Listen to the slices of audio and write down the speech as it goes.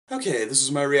Okay, this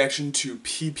is my reaction to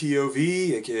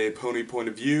P.P.O.V, aka Pony Point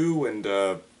of View, and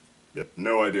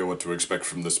no idea what to expect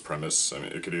from this premise. I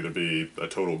mean, it could either be a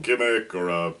total gimmick or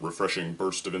a refreshing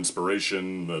burst of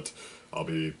inspiration that I'll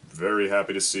be very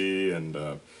happy to see, and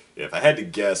yeah, if I had to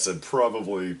guess, I'd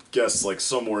probably guess like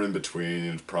somewhere in between.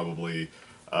 It's probably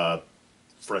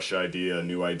fresh idea,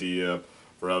 new idea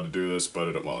for how to do this, but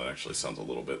it actually sounds a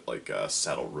little bit like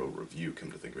Saddle Row Review, come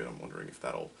to think of it. I'm wondering if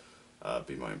that'll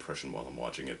be my impression while I'm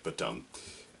watching it. But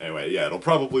anyway, yeah, it'll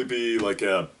probably be like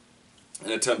an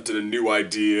attempt at a new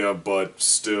idea, but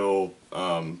still,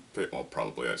 well,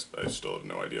 probably I still have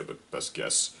no idea, but best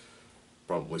guess,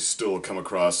 probably still come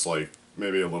across like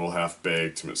maybe a little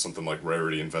half-baked, something like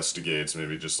Rarity Investigates,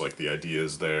 maybe just like the idea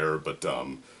is there, but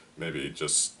maybe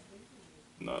just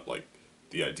not like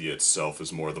the idea itself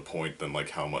is more the point than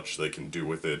like how much they can do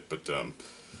with it. But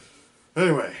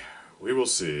anyway, we will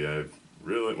see. I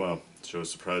really, well, the show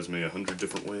surprised me 100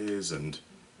 different ways, and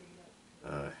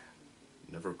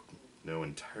never know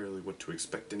entirely what to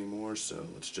expect anymore, so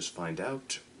let's just find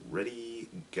out. Ready,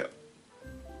 go.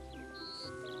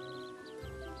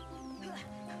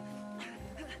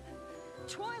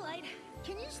 Twilight,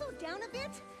 can you slow down a bit?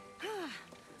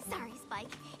 Sorry,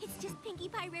 Spike. It's just Pinkie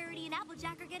Pie, Rarity, and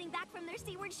Applejack are getting back from their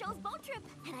SeaWorld show's boat trip,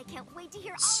 and I can't wait to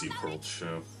hear all about it. SeaWorld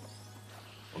show.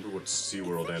 Wonder what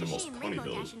SeaWorld animals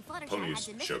ponies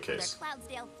showcase. For their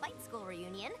Cloudsdale Flight School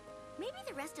reunion. Maybe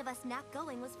the rest of us not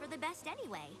going was for the best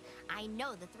anyway. I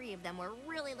know the three of them were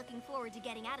really looking forward to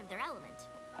getting out of their element.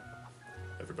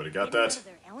 Everybody got Getting that? out of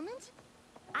their element?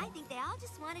 I think they all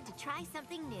just wanted to try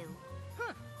something new.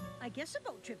 Huh. I guess a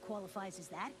boat trip qualifies as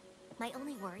that. My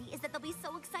only worry is that they'll be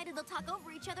so excited they'll talk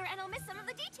over each other and I'll miss some of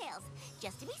the details.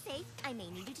 Just to be safe, I may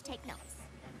need you to take notes.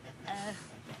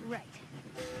 Right.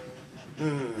 So,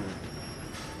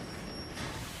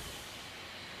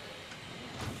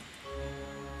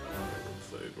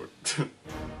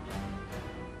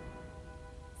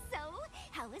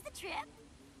 how was the trip?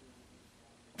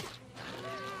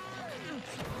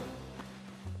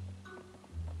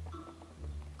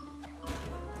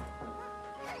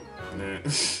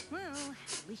 Well,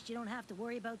 at least you don't have to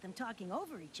worry about them talking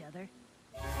over each other.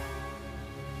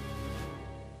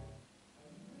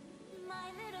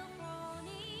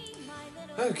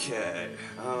 Okay,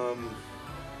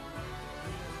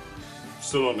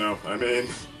 still don't know. I mean,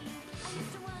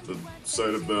 the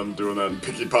sight of them doing that and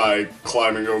Pinkie Pie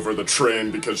climbing over the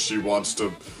train because she wants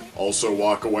to also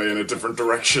walk away in a different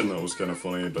direction, that was kind of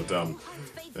funny, but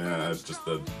yeah, it's just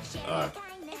the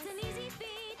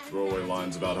throwaway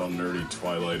lines about how nerdy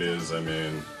Twilight is. I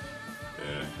mean,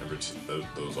 yeah,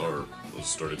 those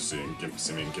started seeming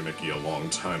gimmicky a long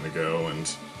time ago,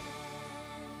 and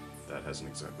that hasn't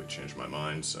exactly changed my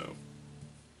mind, so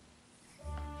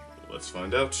let's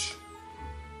find out.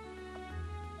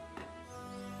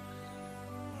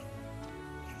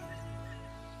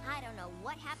 I don't know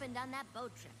what happened on that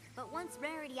boat trip, but once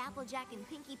Rarity, Applejack, and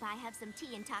Pinkie Pie have some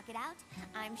tea and talk it out,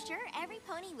 I'm sure every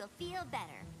pony will feel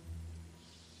better.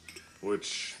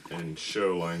 Which, in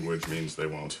show language, means they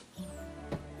won't.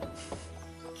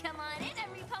 Come on in,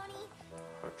 every pony!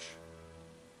 Ouch.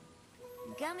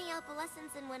 Gummy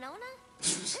opalescence in Winona?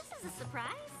 This is a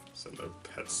surprise. Send their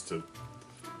pets to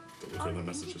deliver the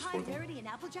messages for them. Rarity and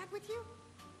Applejack with you?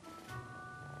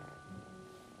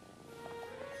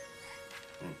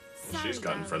 Well, she's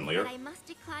gotten Sorry, friendlier. but I must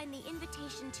decline the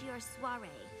invitation to your soiree.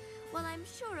 While I'm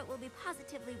sure it will be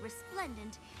positively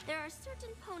resplendent, there are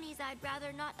certain ponies I'd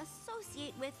rather not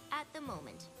associate with at the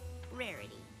moment.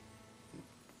 Rarity.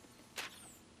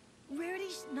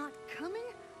 Rarity's not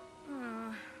coming?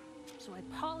 So I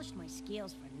polished my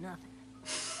scales for nothing.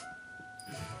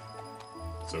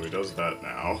 So he does that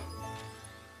now.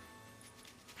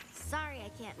 Sorry I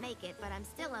can't make it, but I'm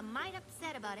still a mite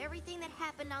upset about everything that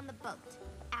happened on the boat.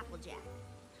 Applejack.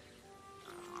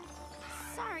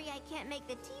 Sorry I can't make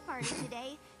the tea party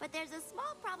today, but there's a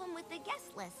small problem with the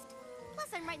guest list. Plus,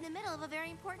 I'm right in the middle of a very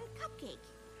important cupcake.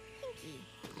 Pinkie.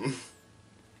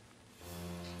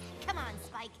 Come on,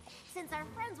 Spike. Since our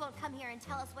friends won't come here and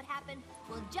tell us what happened,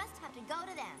 we'll just have to go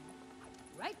to them.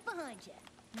 Right behind you.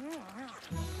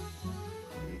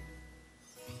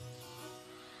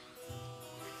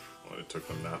 Well, it took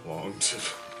them that long to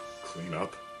clean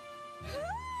up.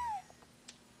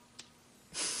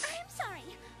 I'm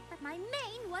sorry, but my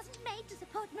mane wasn't made to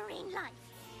support marine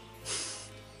life.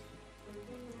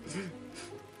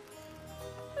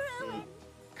 Ruined.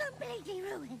 Completely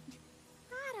ruined.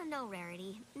 I don't know,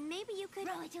 Rarity. Maybe you could...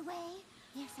 Throw it away?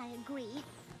 Yes, I agree.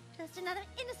 Just another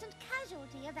innocent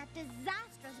casualty of that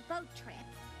disastrous boat trip.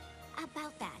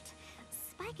 About that,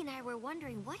 Spike and I were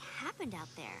wondering what happened out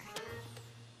there.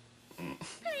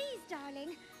 Please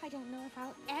darling. I don't know if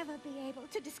I'll ever be able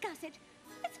to discuss it.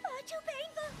 It's far too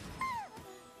painful.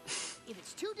 If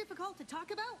it's too difficult to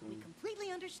talk about, we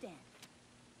completely understand.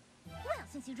 Well,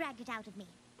 since you dragged it out of me.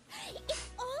 It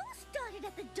all started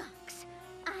at the docks.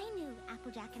 I knew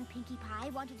Applejack and Pinkie Pie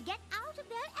wanted to get out of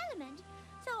their element,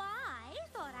 so I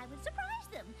thought I would surprise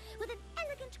them with an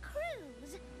elegant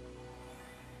cruise.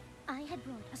 I had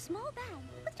brought a small bag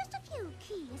with just a few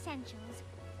key essentials.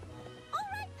 All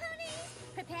right, ponies,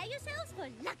 prepare yourselves for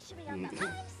luxury on the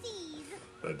high seas.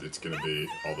 It's gonna be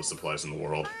all the supplies in the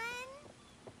world.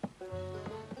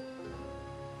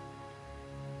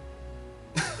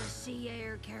 The sea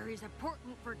air carries a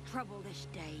portent for trouble this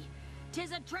day.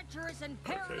 'Tis a treacherous and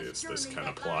perilous it's this journey kind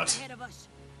of that plot. lies ahead of us.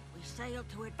 We sail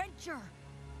to adventure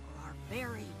or our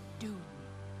very doom.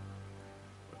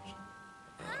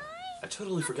 I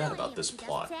totally forgot about this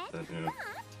plot. But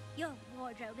your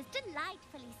wardrobe is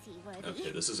delightfully seaworthy.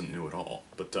 Okay, this isn't new at all,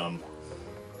 but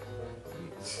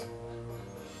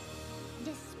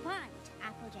Despite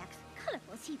Applejack's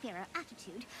colorful seafarer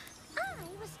attitude, I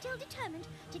was still determined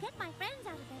to get my friends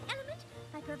out of their element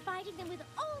by providing them with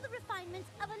all the refinements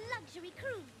of a luxury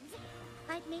cruise.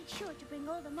 I'd made sure to bring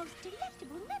all the most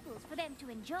delectable nibbles for them to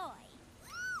enjoy.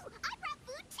 Ooh, I brought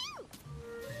food too!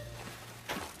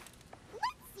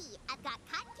 Let's see, I've got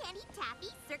cotton candy, taffy,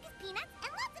 circus peanuts,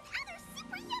 and lots of other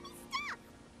super yummy stuff!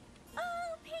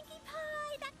 Oh, Pinkie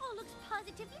Pie, that all looks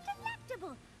positively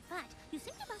delectable. But you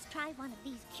simply must try one of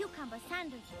these cucumber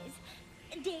sandwiches.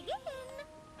 Dig in.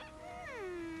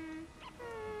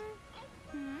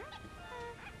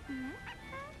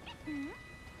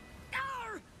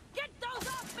 Arr! Get those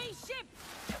off me, ship!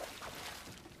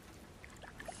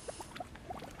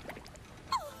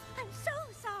 Oh, I'm so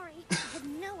sorry. I had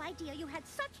no idea you had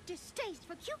such distaste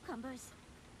for cucumbers.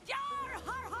 Yar!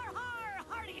 Har har har!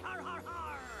 Hardy har har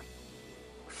har!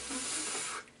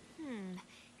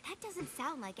 That doesn't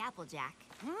sound like Applejack.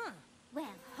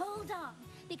 Well, hold on,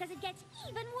 because it gets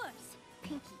even worse.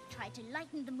 Pinkie tried to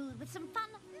lighten the mood with some fun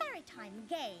maritime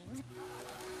games.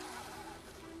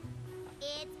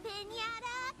 It's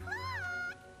Pinata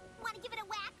o'clock! Want to give it a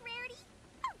whack, Rarity?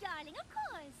 Oh, darling, of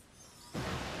course.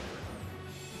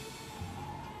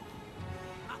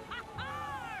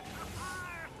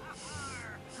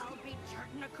 I'll be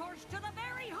charting a course to the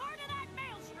very heart of that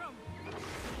maelstrom!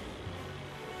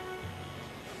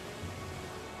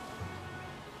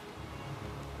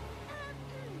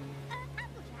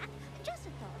 Applejack, just a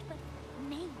thought, but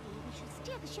maybe we should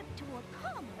steer the ship toward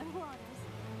calmer waters.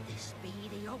 This be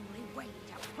the only way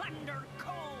to plunder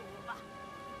Cove!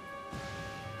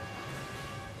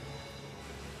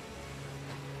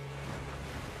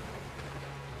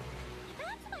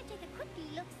 Perhaps if I take a quick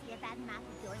look-see at that map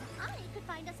of yours, I could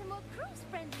find us a more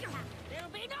cruise-friendly captain. There'll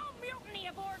be no mutiny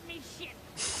aboard me ship!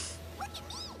 Look at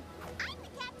me! I'm the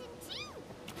captain, too!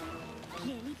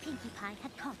 Clearly, Pinkie Pie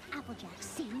had caught Applejack's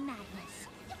sea madness.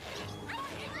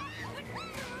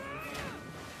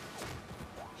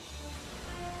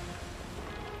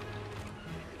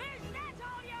 Is that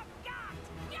all you've got?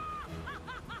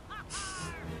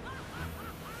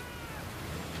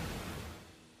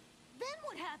 Then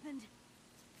what happened?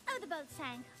 Oh, the boat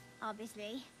sank,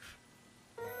 obviously.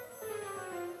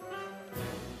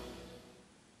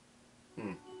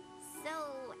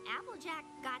 So, Applejack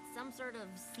got some sort of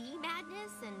sea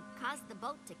madness and caused the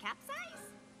boat to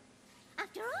capsize?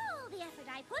 After all the effort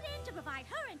I put in to provide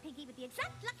her and Pinkie with the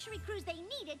exact luxury cruise they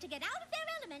needed to get out of their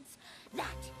elements,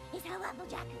 that is how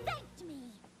Applejack thanked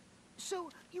me.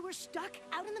 So, you were stuck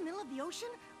out in the middle of the ocean?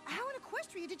 How in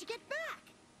Equestria did you get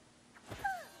back?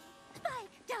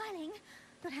 Spike, darling,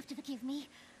 you'll have to forgive me.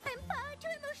 I'm far too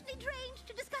emotionally drained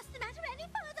to discuss the matter any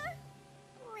further.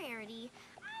 Rarity,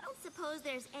 I don't suppose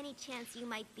there's any chance you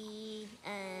might be,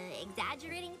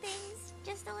 exaggerating things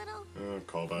just a little?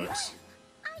 callbacks.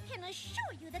 I can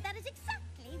assure you that that is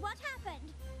exactly what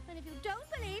happened. And if you don't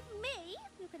believe me,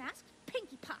 you can ask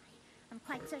Pinkie Pie. I'm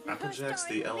quite certain her Applejack's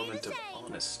story the will be element of same.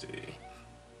 honesty.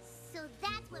 So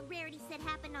that's what Rarity said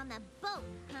happened on the boat,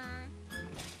 huh?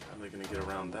 How are they gonna get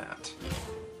around that?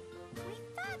 We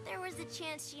thought there was a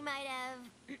chance she might have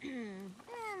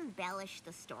embellished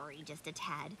the story just a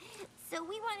tad. So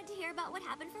we wanted to hear about what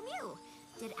happened from you.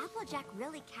 Did Applejack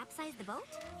really capsize the boat?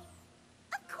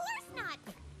 Of course not!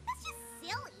 That's just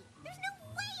silly. There's no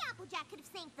way Applejack could have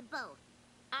sank the boat.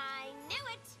 I knew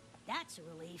it! That's a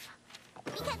relief.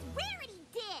 Because Rarity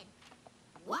did!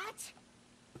 What?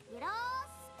 It all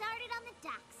started on the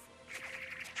docks.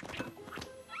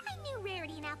 I knew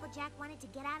Rarity and Applejack wanted to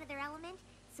get out of their element,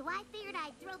 so I figured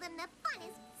I'd throw them the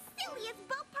funnest, silliest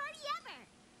boat party ever.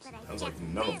 But I Sounds guess like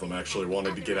none of them Rarity actually had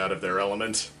wanted to get out of their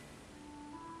element.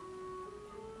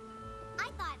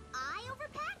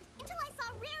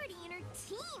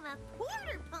 team of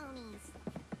porter ponies.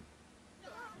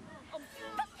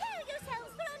 Prepare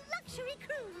yourselves for a luxury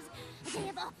cruise. A day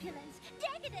of opulence,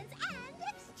 decadence, and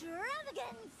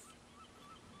extravagance.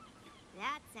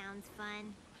 That sounds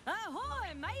fun.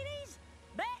 Ahoy, mateys!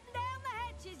 Batten down the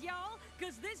hatches, y'all,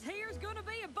 because this here's gonna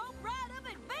be a boat ride of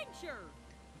adventure.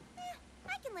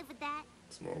 I can live with that.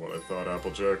 It's more what I thought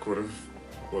Applejack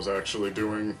was actually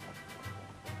doing.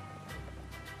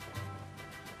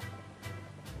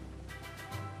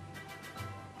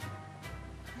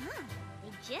 Huh, they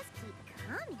just keep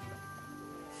coming.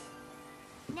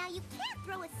 Now you can't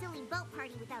throw a silly boat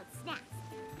party without snacks.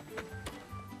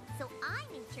 So I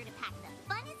made sure to pack the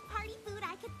funnest party food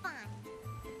I could find.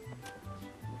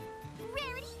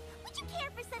 Rarity, would you care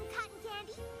for some cotton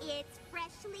candy? It's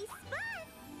freshly spun.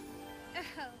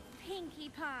 Oh, Pinkie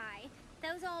Pie.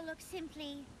 Those all look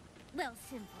simply, well,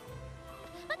 simple.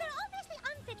 But they're obviously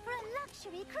unfit for a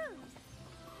luxury cruise.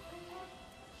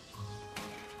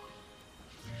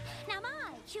 Now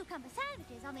my cucumber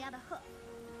sandwich is on the other hook.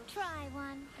 Try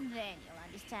one, then you'll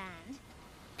understand.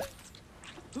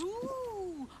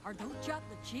 Ooh, are those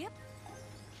chocolate chip?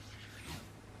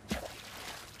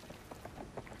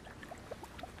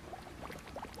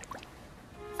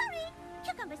 Sorry,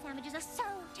 cucumber sandwiches are so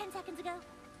 10 seconds ago.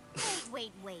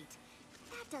 Wait.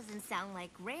 That doesn't sound like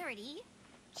Rarity.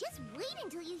 Just wait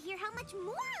until you hear how much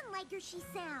more unlike her she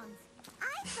sounds.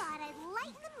 I thought I'd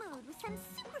lighten the mood with some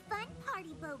super fun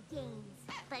party boat games.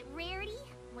 But Rarity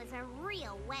was a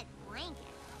real wet blanket.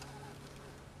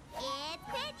 It's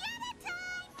pinata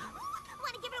time!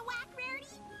 Want to give it a whack, Rarity?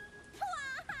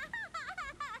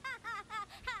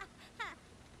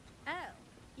 Oh,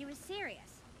 you were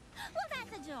serious? Well,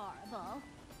 that's adorable.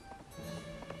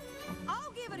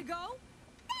 I'll give it a go.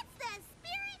 That's the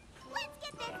spirit! Let's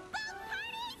get this boat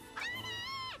party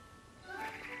started!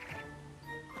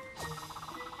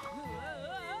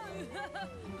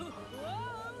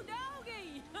 Whoa,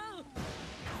 doggy!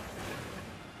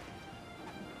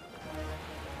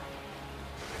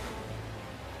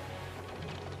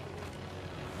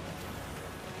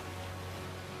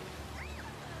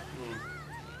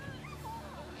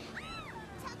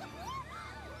 Tug of war?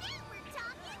 Now we're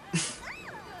talking!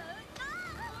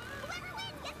 Whoever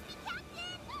wins gets to be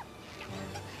captain!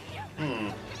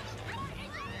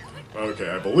 Okay,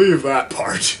 I believe that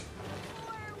part.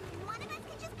 Or one of us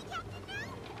could just be captain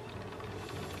now?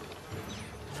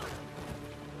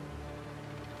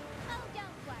 Oh,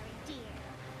 don't worry, dear.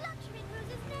 Luxury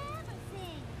cruises never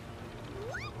sing.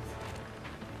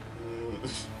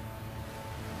 What?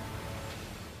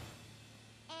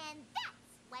 And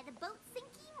that's why the boat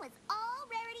sinking was all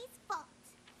Rarity's fault.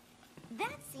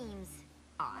 That seems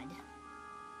odd.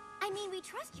 I mean, we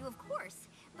trust you, of course,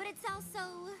 but it's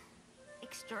also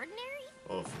extraordinary.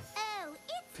 Well, Oh,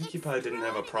 it's Pinkie Pie didn't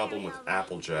have a problem with extraordinary, all right.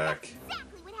 Applejack. That's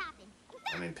exactly what happened. In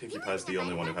fact, I mean, Pinkie you Pie's even the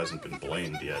only one who invited hasn't been Applejack to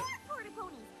blamed visit yet. more porta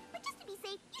ponies. But just to be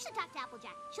safe, you should talk to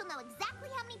Applejack. She'll know exactly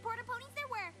how many porta ponies there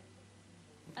were.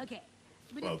 Okay.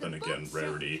 but Well, if the then again, boat sank,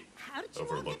 Rarity how did you all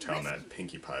overlooked get how mad rescued?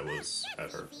 Pinkie Pie was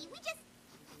at her. Easy, we just...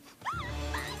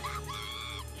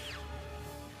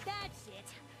 That's it.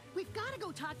 We've got to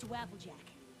go talk to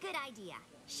Applejack. Good idea.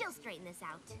 She'll straighten this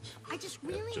out. I just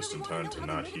really, Just in really time want to know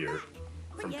how not they made hear it back.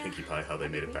 But from yeah, Pinkie Pie how they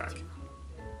made it back.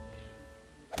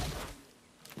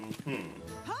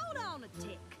 Hold on a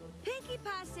tick. Pinkie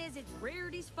Pie says it's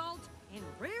Rarity's fault, and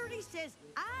Rarity says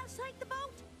I sank the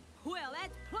boat? Well,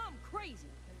 that's plumb crazy.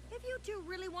 If you two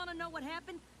really want to know what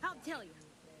happened, I'll tell you.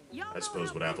 Y'all I know suppose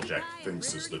how what Pinkie Applejack Pie and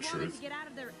thinks is the Rarity wanted truth to get out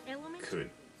of their element? Could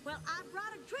Well, I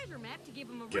brought a treasure map to give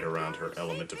them a get around her safe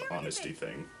element of area honesty today.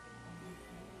 thing.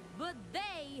 But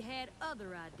they had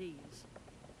other ideas.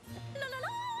 La la la!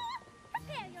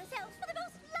 Prepare yourselves for the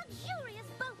most luxurious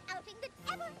boat outing that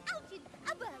ever outed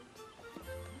a boat.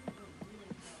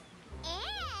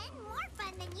 And more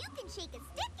fun than you can shake a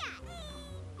stick at.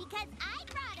 Because I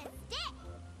brought a stick.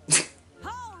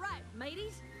 All right,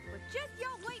 mateys. But just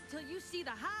y'all wait till you see the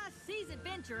high seas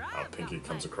adventure How I've Pinkie got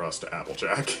comes planned. across to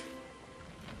Applejack.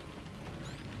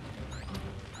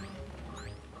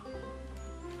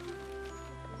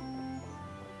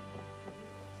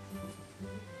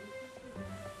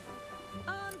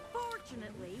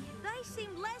 Unfortunately, they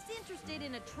seemed less interested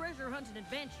in a treasure hunting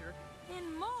adventure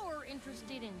and more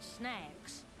interested in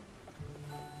snacks.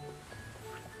 Oh,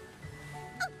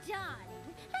 darling,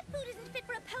 that food isn't fit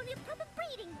for a pony of proper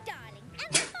breeding, darling,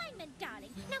 and refinement,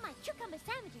 darling. Now my cucumber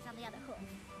sandwich is on the other hook.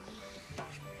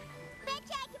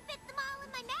 Betcha I can fit them all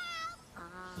in my mouth.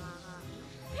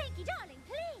 Pinkie, darling,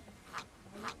 please.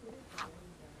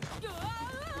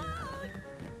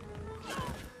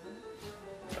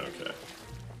 Okay.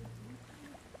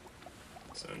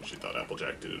 And she thought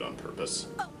Applejack did it on purpose.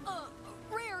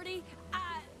 Rarity,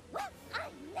 Well, I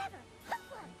never.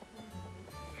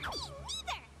 Me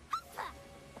neither.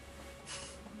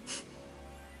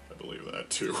 I believe that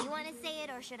too. You want to say it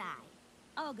or should I?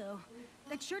 I'll go.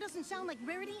 That sure doesn't sound like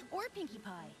Rarity or Pinkie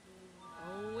Pie.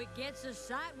 Oh, it gets a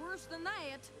sight worse than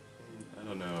that. I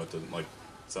don't know. It doesn't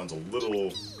sounds a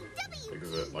little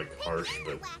like harsh,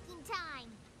 but Whacking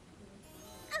time.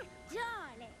 Oh,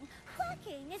 darling,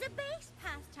 whacking is a base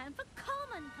pastime for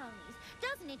common ponies.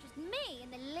 Doesn't interest me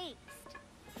in the least.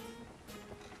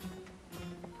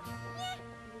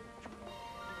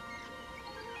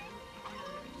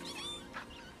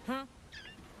 Huh?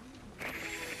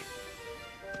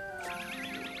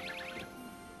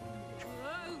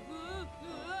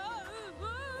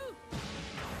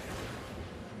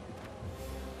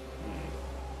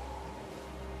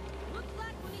 Looks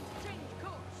like we need to change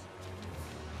course.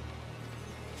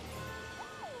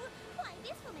 Ooh, why,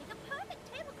 this will make a perfect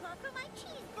tablecloth for my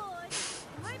cheese board.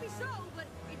 Maybe so, but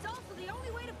it's also the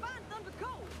only way to find Thunder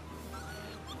Cove.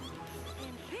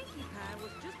 And Pinkie Pie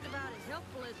was just about as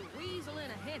helpful as a weasel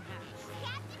in a henhouse.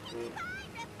 Captain Pinkie Pie,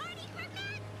 reporting for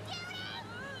mass duty!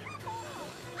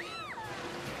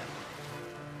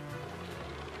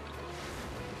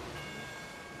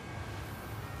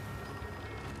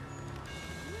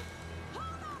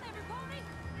 Hold on, everybody!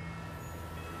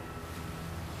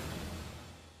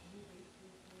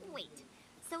 Wait,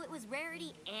 so it was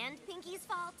Rarity and Pinkie's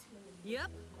fault?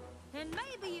 Yep. And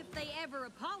maybe if they ever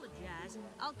apologize,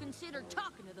 I'll consider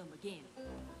talking to them again.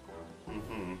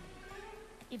 mm-hmm.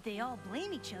 If they all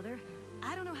blame each other,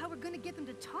 I don't know how we're gonna get them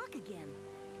to talk again.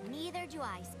 Neither do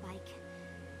I, Spike.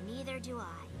 Neither do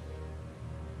I.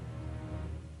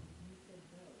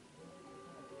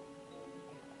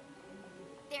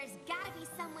 There's gotta be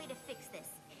some way to fix this.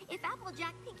 If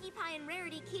Applejack, Pinkie Pie, and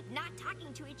Rarity keep not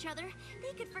talking to each other,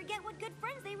 they could forget what good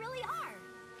friends they really are.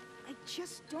 I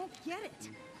just don't get it.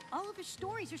 All of their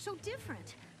stories are so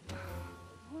different.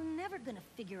 We're never gonna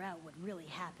figure out what really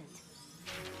happened.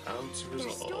 Their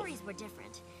stories were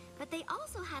different, but they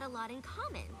also had a lot in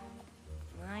common.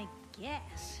 I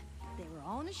guess. They were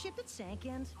all on a ship that sank,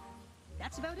 and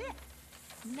that's about it.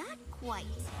 Not quite.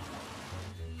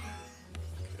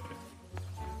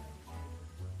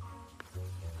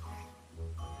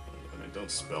 I mean,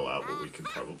 don't spell out what we can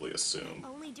probably assume.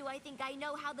 Only do I think I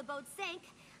know how the boat sank.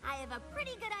 I have a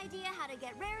pretty good idea how to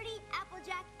get Rarity,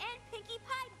 Applejack, and Pinkie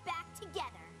Pie back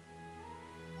together.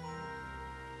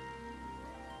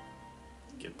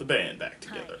 Get the band back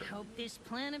together. I hope this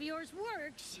plan of yours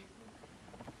works.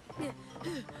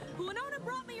 Winona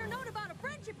brought me your note about a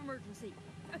friendship emergency.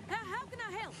 How can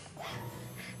I help?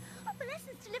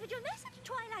 Opalescence delivered your message,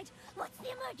 Twilight. What's the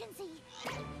emergency?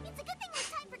 It's a good thing we're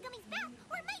time for Gummy's bath,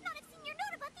 or I might not have seen your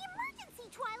note about the emergency,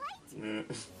 Twilight.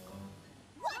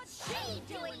 What's she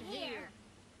doing here?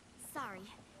 Sorry,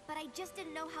 but I just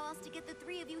didn't know how else to get the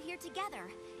three of you here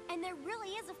together. And there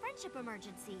really is a friendship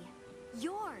emergency.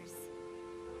 Yours.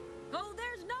 Oh,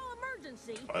 there's no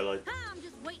emergency. Twilight. I'm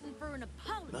just waiting for an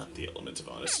apology. Not the element of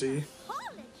honesty.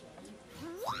 Apology?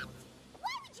 What?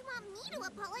 Why would you want me to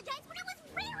apologize when it was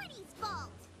Rarity's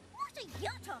fault? What are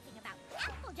you talking about?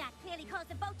 Applejack clearly caused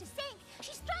the boat to sink.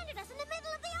 She stranded us in the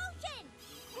middle of the ocean.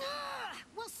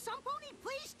 Will some pony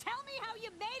please tell me how you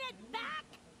made it back?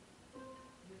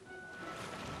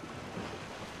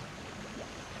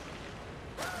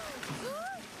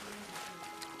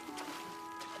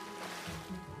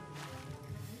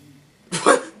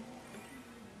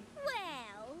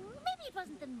 Well, maybe it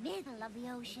wasn't the middle of the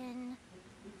ocean.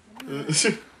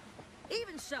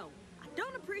 Even so, I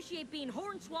don't appreciate being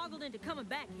hornswoggled into coming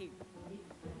back here.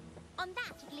 On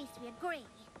that, at least we agree.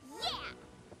 Yeah!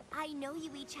 I know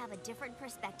you each have a different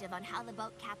perspective on how the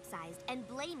boat capsized and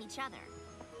blame each other.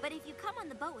 But if you come on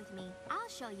the boat with me, I'll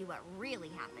show you what really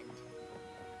happened.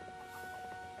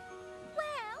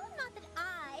 Well, not that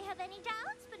I have any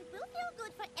doubts, but it will feel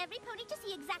good for every pony to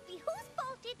see exactly whose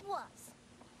fault it was.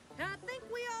 I think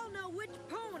we all know which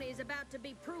pony is about to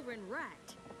be proven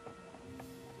right.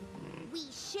 We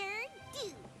sure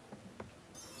do.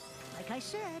 Like I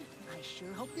said, I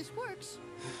sure hope this works.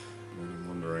 I'm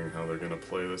wondering how they're gonna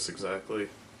play this exactly.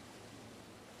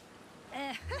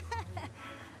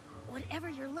 Whatever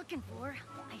you're looking for,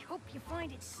 I hope you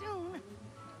find it soon.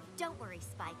 Don't worry,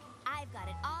 Spike. I've got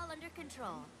it all under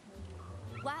control.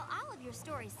 While all of your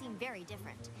stories seem very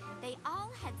different, they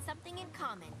all had something in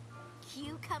common.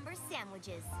 Cucumber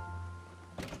sandwiches.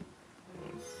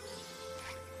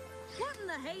 What in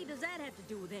the hay does that have to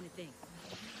do with anything?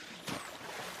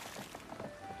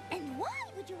 And why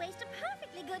would you waste a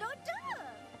perfectly good hors d'oeuvre?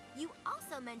 You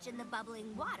also mentioned the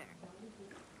bubbling water.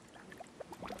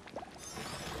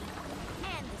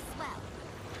 And the swell.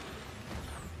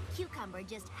 Cucumber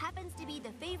just happens to be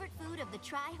the favorite food of the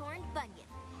tri-horned bunyip.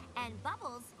 And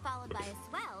bubbles, followed by a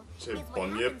swell, Say is what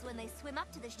bunyip? happens when they swim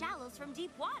up to the shallows from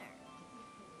deep water.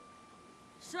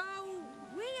 So,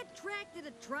 we attracted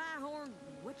a tri-horn,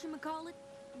 whatchamacallit?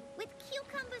 With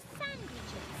cucumber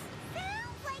sandwiches.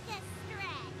 Sounds like a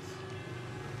stretch.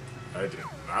 I did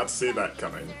not see that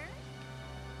coming.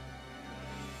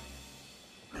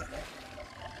 So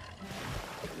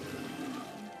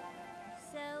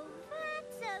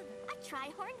that's a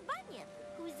tri-horned bunyip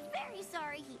who's very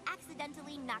sorry he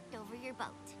accidentally knocked over your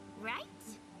boat, right?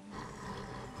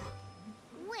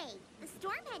 Wait, the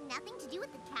storm had nothing to do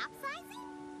with the capsizing?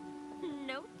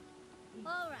 Nope.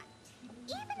 All right.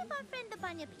 Even if our friend the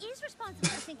Bunyip is responsible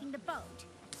for sinking the boat,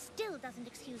 still doesn't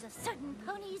excuse a certain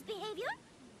pony's behavior.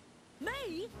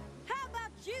 Me? How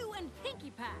about you and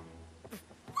Pinkie Pie?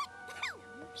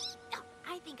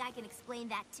 I think I can explain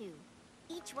that too.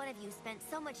 Each one of you spent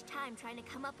so much time trying to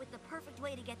come up with the perfect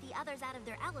way to get the others out of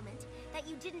their element that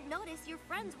you didn't notice your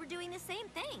friends were doing the same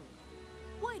thing.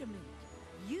 Wait a minute.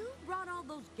 You brought all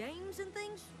those games and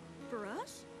things for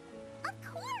us? Of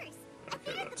course! I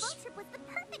Okay, figured the that's boat trip was the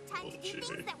perfect time to do cheesy.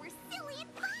 things that were silly and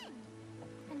fun.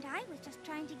 And I was just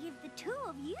trying to give the two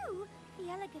of you the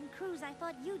elegant cruise I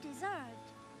thought you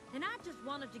deserved. And I just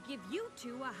wanted to give you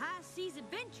two a high seas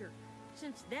adventure,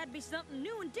 since that'd be something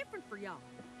new and different for y'all.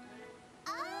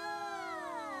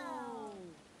 Oh!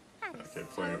 That is Okay,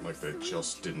 playing it like they sweet.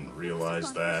 just didn't It realize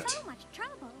was that. so much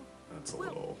trouble. That's a Well,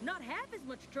 little... not half as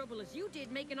much trouble as you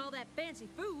did making all that fancy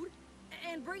food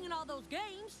and bringing all those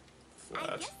games. I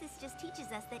flat. guess this just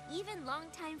teaches us that even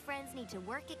longtime friends need to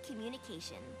work at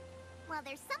communication. Well,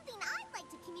 there's something I'd like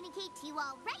to communicate to you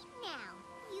all right now.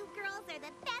 You girls are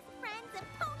the best friends a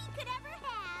pony could ever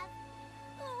have.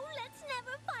 Oh, let's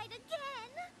never fight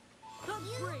again.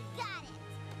 Agreed. You got it.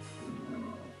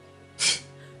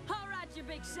 All right, you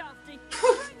big softy.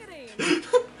 Bring it in.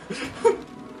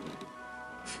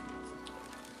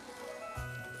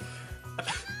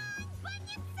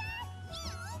 Bunyip, sir,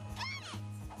 you got it.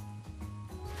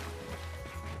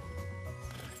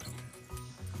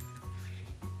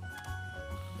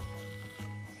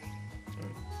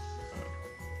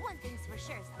 One thing's for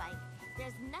sure, Spike.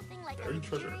 There's nothing like a Buried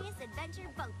treasure. luxurious adventure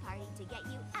boat party to get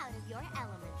you out of your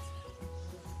element.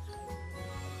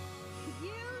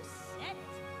 You said it.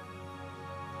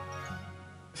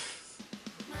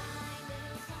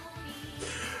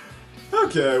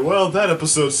 Okay, well, that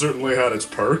episode certainly had its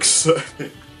perks.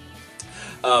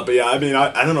 But yeah, I mean,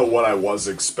 I don't know what I was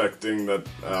expecting that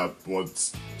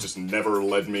was just never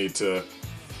led me to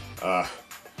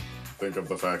think of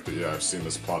the fact that, yeah, I've seen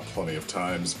this plot plenty of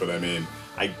times, but I mean,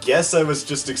 I guess I was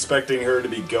just expecting her to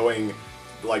be going,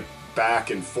 like, back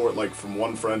and forth, like, from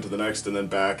one friend to the next and then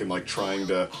back and, like, trying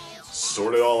to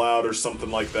sort it all out or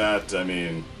something like that. I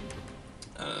mean,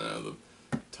 I don't know,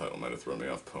 the title might have thrown me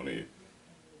off Pony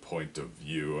point of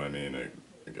view. I mean,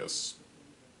 I guess,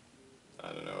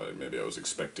 I don't know, maybe I was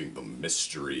expecting the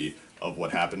mystery of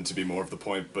what happened to be more of the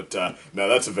point, but no,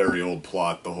 that's a very old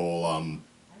plot, the whole,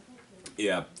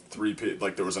 yeah,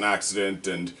 like there was an accident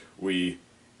and we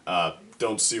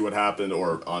don't see what happened,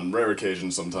 or on rare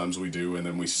occasions sometimes we do, and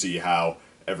then we see how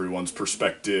everyone's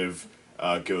perspective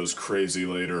goes crazy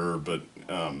later, but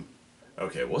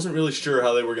okay, wasn't really sure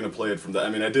how they were going to play it from that. I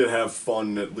mean, I did have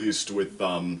fun at least with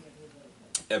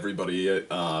everybody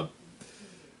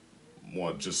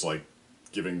just like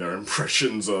giving their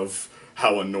impressions of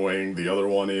how annoying the other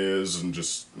one is, and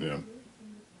just, you know,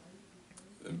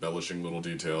 embellishing little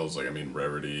details, like, I mean,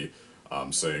 Rarity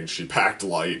saying she packed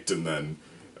light, and then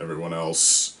everyone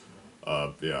else,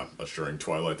 yeah, assuring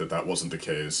Twilight that that wasn't the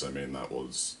case. I mean,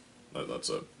 that's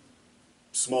a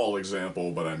small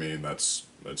example, but I mean, that's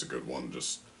a good one,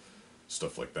 just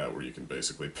stuff like that where you can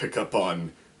basically pick up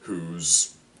on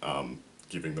who's,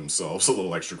 giving themselves a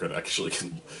little extra credit. Actually,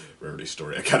 in Rarity's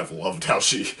story, I kind of loved how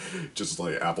she just,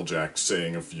 like, Applejack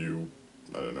saying a few,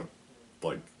 I don't know,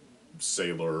 like,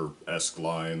 sailor-esque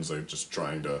lines, like, just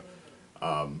trying to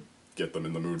get them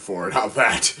in the mood for it. How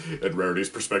that, in Rarity's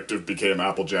perspective, became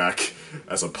Applejack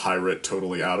as a pirate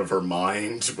totally out of her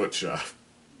mind, which,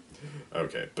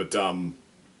 okay, but,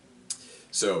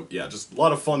 so, yeah, just a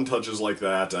lot of fun touches like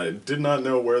that. I did not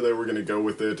know where they were going to go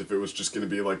with it, if it was just going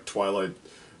to be, like, Twilight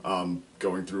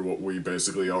going through what we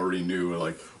basically already knew,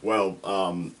 like, well,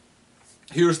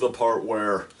 here's the part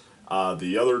where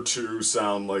the other two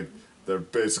sound like they're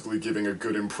basically giving a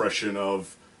good impression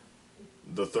of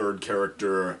the third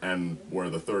character, and where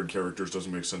the third characters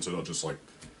doesn't make sense at all, just, like,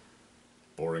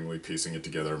 boringly piecing it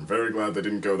together. I'm very glad they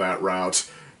didn't go that route,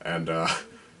 and,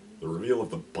 the reveal of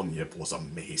the Bunyip was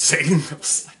amazing.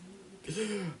 For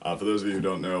those of you who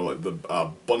don't know, the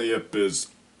Bunyip is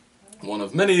one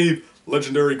of many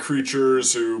legendary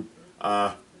creatures who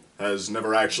has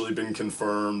never actually been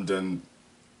confirmed, and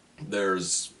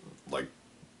there's like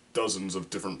dozens of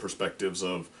different perspectives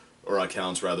of, or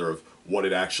accounts rather, of what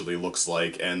it actually looks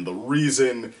like, and the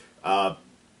reason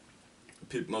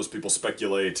most people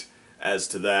speculate as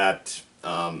to that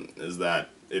is that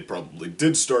it probably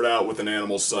did start out with an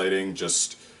animal sighting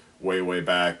just way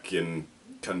back in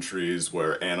countries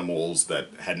where animals that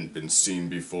hadn't been seen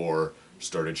before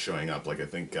started showing up. Like, I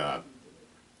think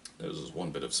there's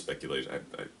one bit of speculation,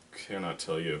 I cannot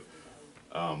tell you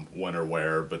when or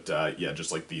where, but yeah,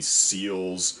 just like these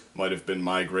seals might have been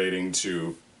migrating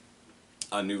to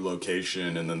a new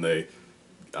location, and then they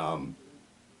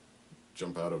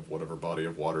jump out of whatever body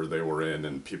of water they were in,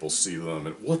 and people see them,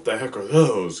 and what the heck are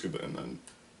those? And then,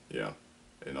 yeah,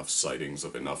 enough sightings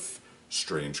of enough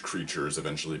strange creatures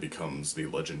eventually becomes the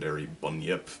legendary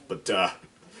Bunyip. But,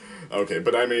 okay,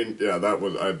 but I mean, yeah, that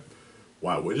was,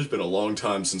 wow, it has been a long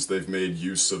time since they've made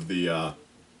use of the,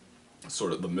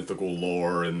 sort of the mythical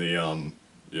lore and the,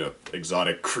 yeah,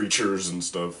 exotic creatures and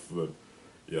stuff, that,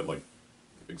 yeah, like,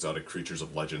 exotic creatures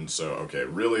of legend, so, okay,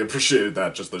 really appreciated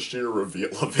that, just the sheer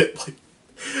reveal of it, like,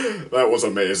 that was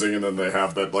amazing, and then they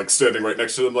have that, like, standing right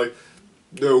next to them, like,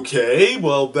 okay,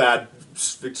 well, that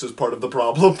fixes part of the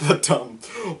problem, but,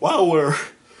 while we're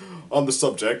on the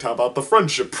subject, how about the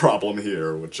friendship problem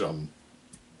here, which,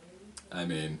 I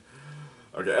mean,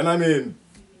 okay, and I mean,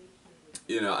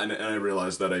 you know, and I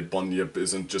realize that a Bunyip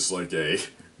isn't just, like, a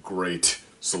great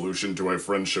solution to a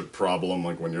friendship problem,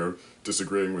 like when you're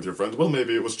disagreeing with your friends. Well,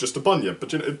 maybe it was just a Bunyip,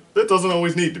 but you know, it doesn't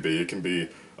always need to be. It can be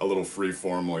a little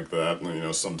free-form like that, and, you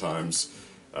know, sometimes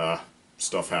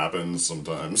stuff happens,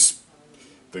 sometimes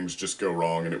things just go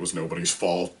wrong and it was nobody's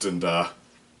fault, and that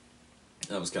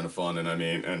was kind of fun. And I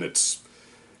mean, and it's,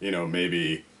 you know,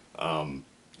 maybe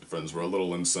friends were a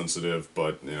little insensitive,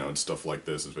 but, you know, and stuff like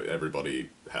this, everybody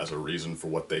has a reason for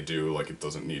what they do. Like, it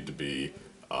doesn't need to be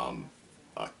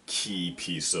a key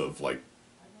piece of, like,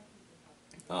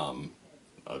 a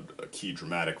key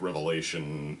dramatic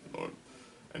revelation or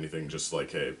anything, just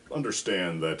like, hey,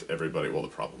 understand that everybody, well, the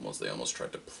problem was they almost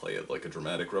tried to play it like a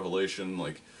dramatic revelation,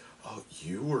 like, oh,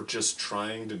 you were just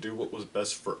trying to do what was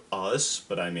best for us,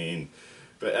 but I mean,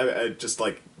 but I just,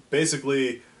 like,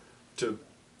 basically, to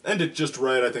end it just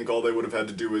right, I think all they would have had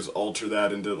to do is alter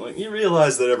that into, like, you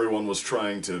realize that everyone was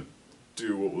trying to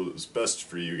do what was best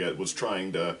for you guys, was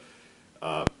trying to,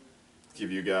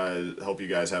 help you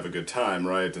guys have a good time,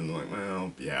 right? And like,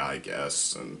 well, yeah, I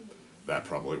guess, and that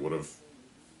probably would have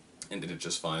ended it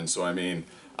just fine. So I mean,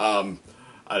 I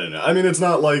don't know. I mean, it's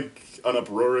not like an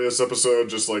uproarious episode,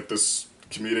 just like this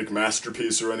comedic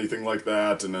masterpiece or anything like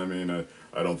that. And I mean,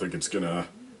 I don't think it's gonna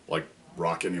like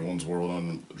rock anyone's world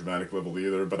on a dramatic level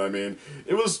either. But I mean,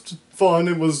 it was fun.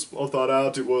 It was well thought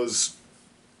out. It was,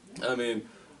 I mean,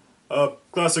 a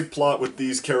classic plot with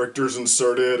these characters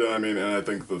inserted. I mean, and I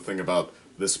think the thing about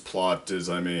this plot is,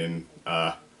 I mean,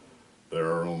 there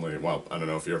are only, well, I don't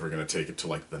know if you're ever going to take it to,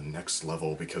 like, the next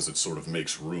level, because it sort of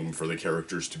makes room for the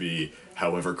characters to be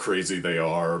however crazy they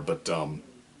are, but,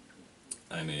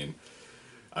 I mean,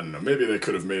 I don't know, maybe they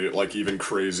could have made it, like, even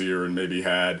crazier and maybe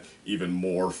had even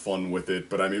more fun with it,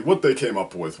 but, I mean, what they came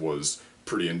up with was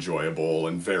pretty enjoyable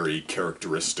and very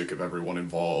characteristic of everyone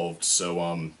involved, so,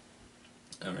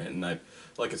 I mean,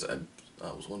 like I said,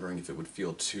 I was wondering if it would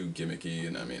feel too gimmicky,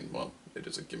 and I mean, well, it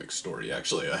is a gimmick story,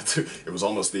 actually. It was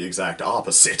almost the exact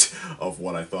opposite of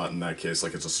what I thought in that case.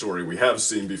 Like, it's a story we have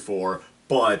seen before,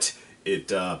 but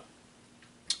it,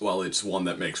 well, it's one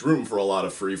that makes room for a lot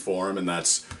of freeform, and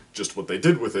that's just what they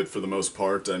did with it for the most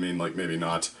part. I mean, like, maybe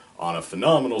not on a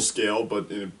phenomenal scale,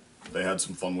 but, you know, they had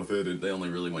some fun with it. They only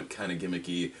really went kind of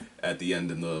gimmicky at the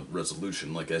end in the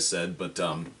resolution, like I said, but,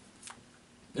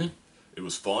 yeah. It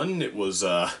was fun, it was,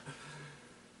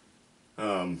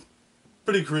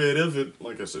 pretty creative, it,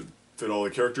 like I said, fit all the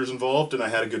characters involved, and I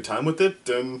had a good time with it,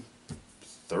 and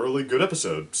thoroughly good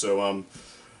episode, so,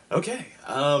 okay,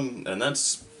 and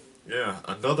that's, yeah,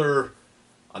 another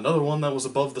one that was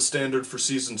above the standard for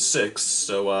Season 6,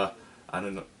 so, I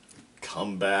don't know,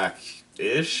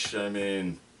 comeback-ish, I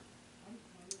mean,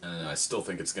 I still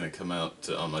think it's gonna come out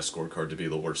on my scorecard to be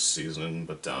the worst season,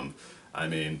 but, I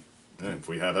mean, if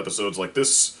we have episodes like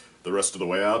this the rest of the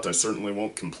way out, I certainly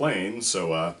won't complain,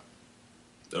 so,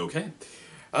 okay.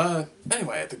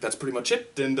 Anyway, I think that's pretty much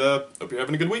it, and, hope you're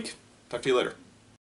having a good week. Talk to you later.